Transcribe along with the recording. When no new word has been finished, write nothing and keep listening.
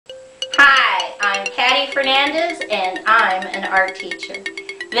Patty Fernandez, and I'm an art teacher.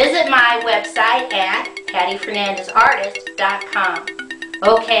 Visit my website at pattyfernandezartist.com.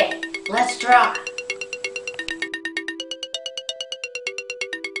 Okay, let's draw.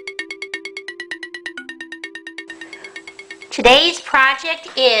 Today's project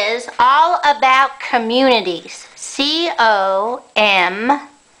is all about communities. C-O-M-M-U-N-I-T-I-E-S.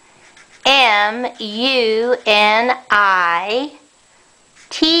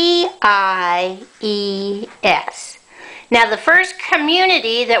 Now the first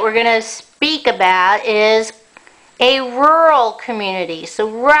community that we're going to speak about is a rural community. So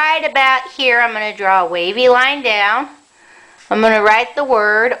right about here I'm going to draw a wavy line down. I'm going to write the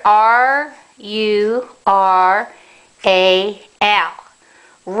word R-U-R-A-L.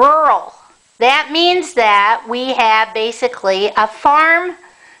 Rural. That means that we have basically a farm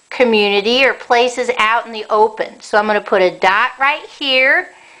community or places out in the open. So I'm going to put a dot right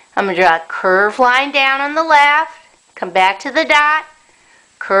here. I'm going to draw a curved line down on the left, come back to the dot,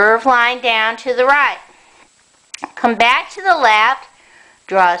 curved line down to the right. Come back to the left,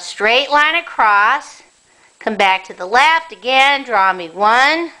 draw a straight line across, come back to the left again, draw me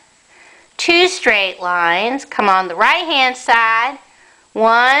 1, 2 straight lines, come on the right hand side,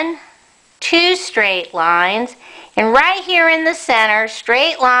 1, 2 straight lines, and right here in the center,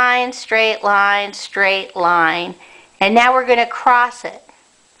 straight line, straight line, straight line. And now we're going to cross it.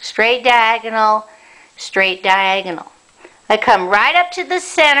 Straight diagonal, straight diagonal. I come right up to the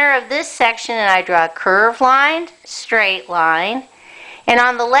center of this section and I draw a curved line, straight line. And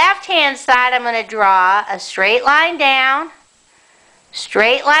on the left hand side I'm going to draw a straight line down,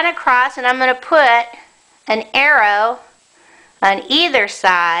 straight line across, and I'm going to put an arrow on either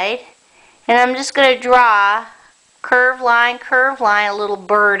side, and I'm just going to draw curved line, a little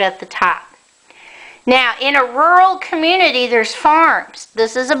bird at the top. Now in a rural community there's farms.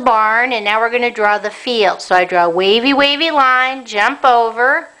 This is a barn, and now we're going to draw the field. So I draw a wavy line, jump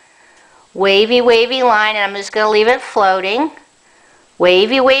over, wavy line, and I'm just going to leave it floating.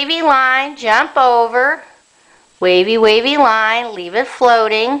 Wavy line, jump over, wavy line, leave it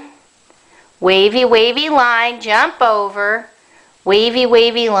floating. Wavy line, jump over,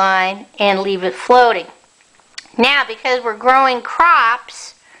 wavy line, and leave it floating. Now because we're growing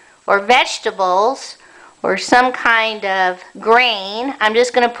crops or vegetables or some kind of grain, I'm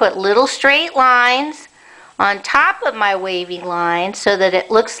just going to put little straight lines on top of my wavy line so that it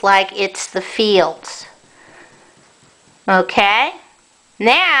looks like it's the fields. Okay?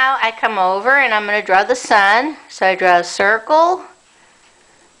 Now I come over and I'm going to draw the sun. So I draw a circle,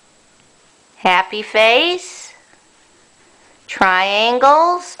 happy face,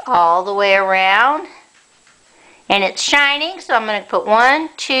 triangles all the way around, and it's shining, so I'm going to put 1,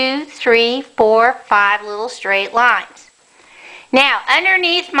 2, 3, 4, 5 little straight lines. Now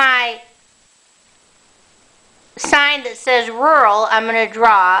underneath my sign that says rural, I'm going to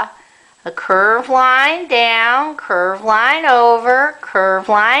draw a curved line down, curved line over, curved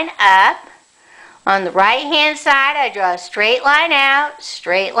line up. On the right hand side I draw a straight line out,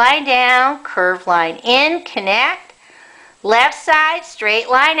 straight line down, curved line in, connect. Left side, straight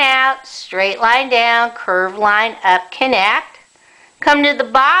line out, straight line down, curved line up, connect. Come to the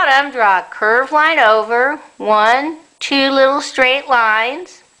bottom, draw a curved line over, 1, 2 little straight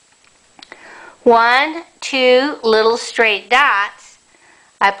lines, 1, 2 little straight dots.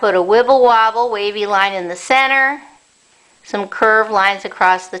 I put a wibble wobble wavy line in the center, some curved lines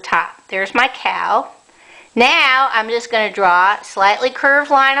across the top. There's my cow. Now I'm just going to draw a slightly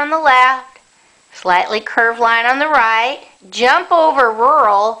curved line on the left, slightly curved line on the right, jump over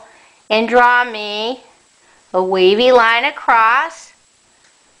rural, and draw me a wavy line across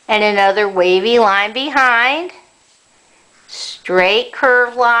and another wavy line behind. Straight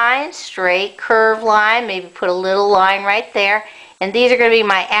curved line, maybe put a little line right there. And these are going to be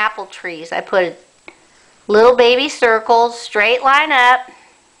my apple trees. I put little baby circles, straight line up,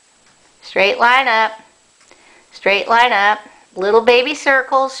 straight line up, straight line up, little baby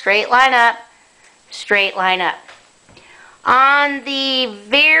circles, straight line up, straight line up. On the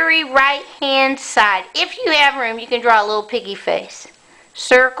very right hand side, if you have room, you can draw a little piggy face.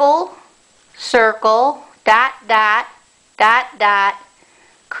 Circle, circle, dot, dot, dot, dot,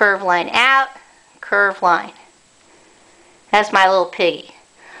 curved line out, curved line. That's my little piggy.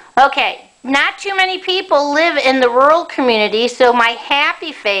 Okay, not too many people live in the rural community, so my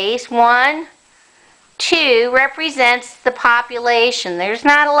happy face, 1, 2, represents the population. There's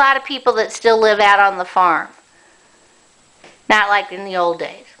not a lot of people that still live out on the farm. Not like in the old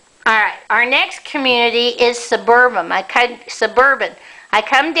days. Alright, our next community is suburban. I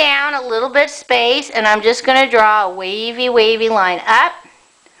come down a little bit space and I'm just going to draw a wavy line up,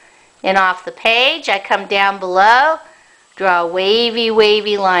 and off the page. I come down below, draw a wavy,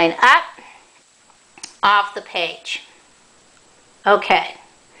 wavy line up, off the page. Okay.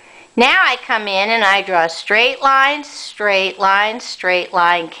 Now I come in and I draw straight lines, straight line, straight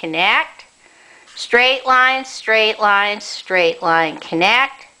line, connect. Straight line, straight line, straight line,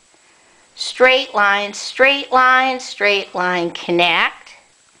 connect. Straight line, straight line, straight line, connect.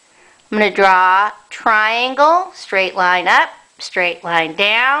 I'm going to draw triangle, straight line up, straight line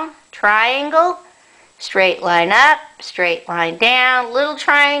down, triangle, straight line up, straight line down, little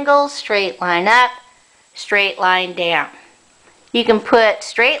triangle, straight line up, straight line down. You can put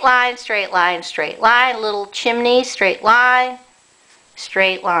straight line, straight line, straight line, little chimney, straight line,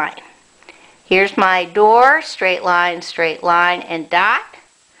 Here's my door, straight line, and dot.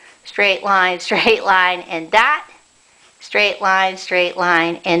 Straight line, and dot. Straight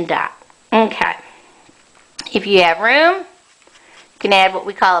line, and dot. Okay. If you have room, you can add what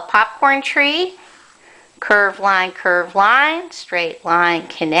we call a popcorn tree. Curved line, straight line,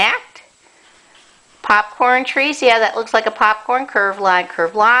 connect. Popcorn tree, see how that looks like a popcorn? Curved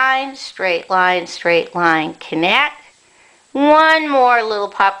line, straight line, connect. One more little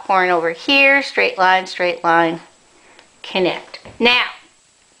popcorn over here, straight line, connect. Now,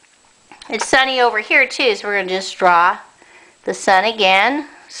 it's sunny over here too, so we're going to just draw the sun again.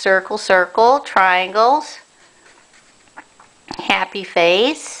 Circle, circle, triangles, happy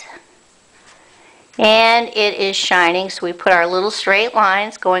face. And it is shining, so we put our little straight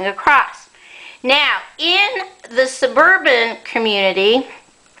lines going across. Now, in the suburban community,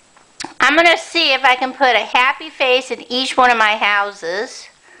 I'm going to see if I can put a happy face in each one of my houses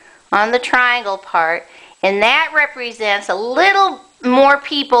on the triangle part, and that represents a little more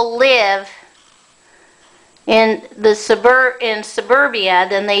people live in the suburbia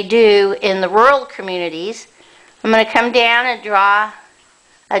than they do in the rural communities. I'm going to come down and draw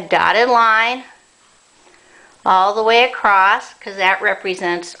a dotted line all the way across because that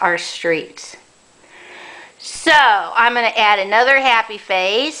represents our streets. So I'm going to add another happy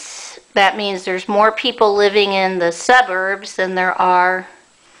face. That means there's more people living in the suburbs than there are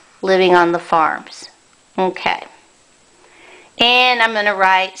living on the farms. Okay. And I'm going to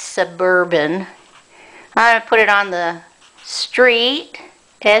write suburban. I'm going to put it on the street.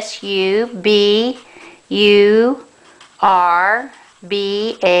 S-U-B-U-R-B-A-N,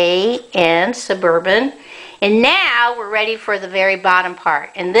 suburban. And now we're ready for the very bottom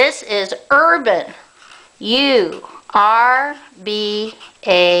part. And this is urban. U-R-B-A-N.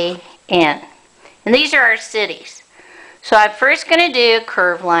 And these are our cities. So I'm first going to do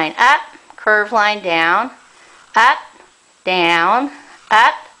curved line up, curved line down, up, down,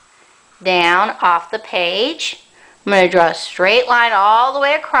 off the page. I'm going to draw a straight line all the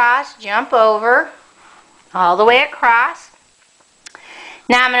way across, jump over, all the way across.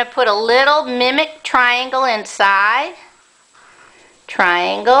 Now I'm going to put a little mimic triangle inside.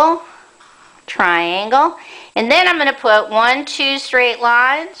 Triangle, triangle. And then I'm going to put 1, 2 straight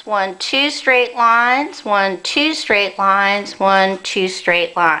lines, 1, 2 straight lines, 1, 2 straight lines, 1, 2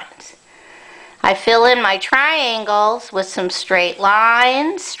 straight lines. I fill in my triangles with some straight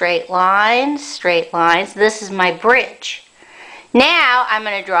lines, straight lines, straight lines. This is my bridge. Now I'm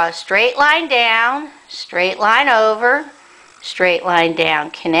going to draw a straight line down, straight line over, straight line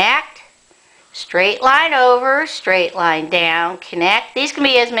down, connect, straight line over, straight line down, connect. These can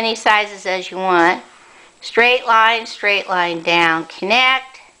be as many sizes as you want. Straight line down,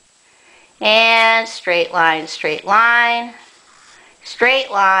 connect, and straight line, straight line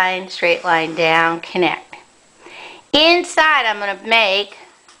down, connect. Inside I'm going to make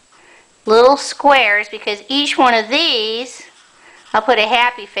little squares because each one of these, I'll put a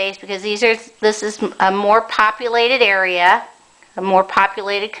happy face because this is a more populated area, a more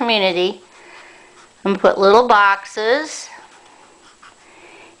populated community. I'm going to put little boxes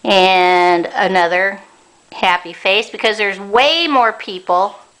and another happy face because there's way more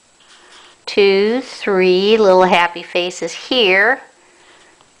people. 2, 3 little happy faces here.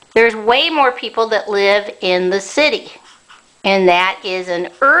 There's way more people that live in the city, and that is an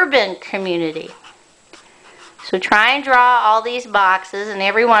urban community. So try and draw all these boxes, and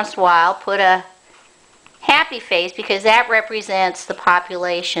every once in a while put a happy face because that represents the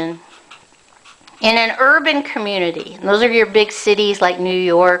population in an urban community. And those are your big cities like New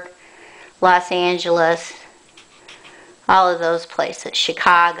York, Los Angeles, all of those places,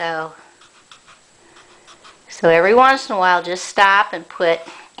 Chicago. So every once in a while just stop and put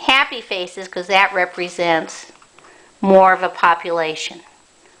happy faces because that represents more of a population.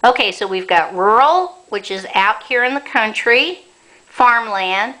 Okay, so we've got rural, which is out here in the country,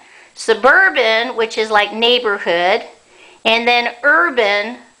 farmland, suburban, which is like neighborhood, and then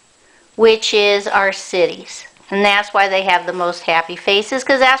urban, which is our cities. And that's why they have the most happy faces,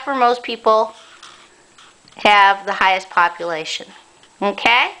 because that's where most people have the highest population.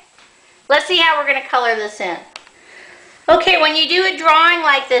 Okay? Let's see how we're going to color this in. Okay, when you do a drawing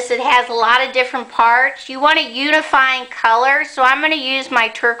like this, it has a lot of different parts. You want a unifying color, so I'm going to use my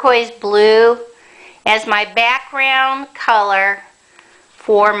turquoise blue as my background color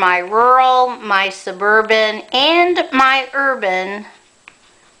for my rural, my suburban, and my urban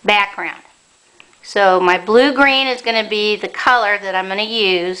background. So my blue-green is going to be the color that I'm going to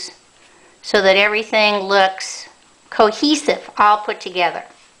use so that everything looks cohesive, all put together.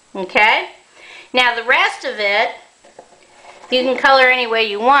 Okay? Now the rest of it, you can color any way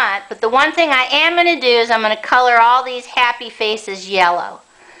you want, but the one thing I am going to do is I'm going to color all these happy faces yellow,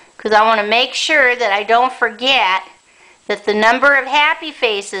 because I want to make sure that I don't forget that the number of happy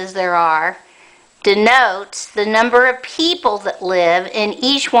faces there are denotes the number of people that live in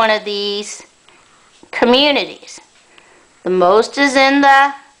each one of these communities. The most is in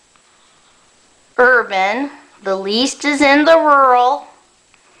the urban, the least is in the rural,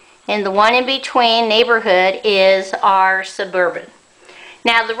 and the one in between, neighborhood, is our suburban.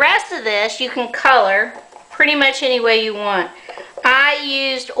 Now the rest of this you can color pretty much any way you want. I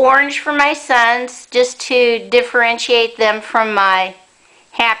used orange for my sons just to differentiate them from my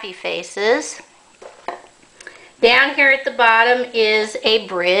happy faces. Down here at the bottom is a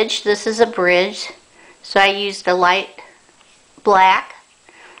bridge. This is a bridge, so I used a light black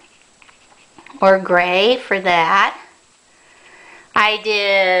or gray for that. I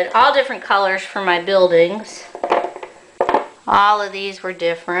did all different colors for my buildings. All of these were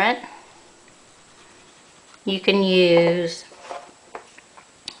different. You can use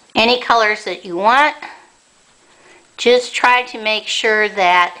any colors that you want. Just try to make sure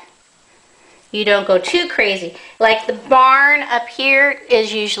that you don't go too crazy. Like the barn up here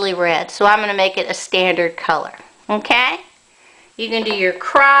is usually red, so I'm going to make it a standard color. Okay? You can do your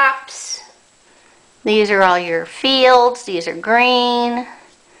crops. These are all your fields. These are green.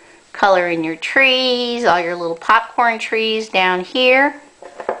 Color in your trees, all your little popcorn trees down here.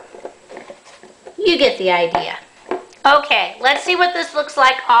 You get the idea. Okay, let's see what this looks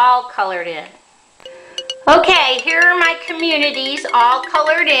like all colored in. Okay, here are my communities all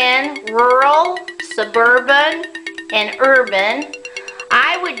colored in. Rural, suburban, and urban.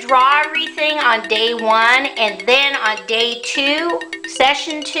 I would draw everything on day 1, and then on day 2,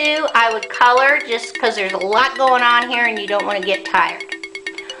 session 2, I would color just because there's a lot going on here and you don't want to get tired.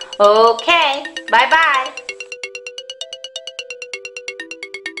 Okay, bye-bye.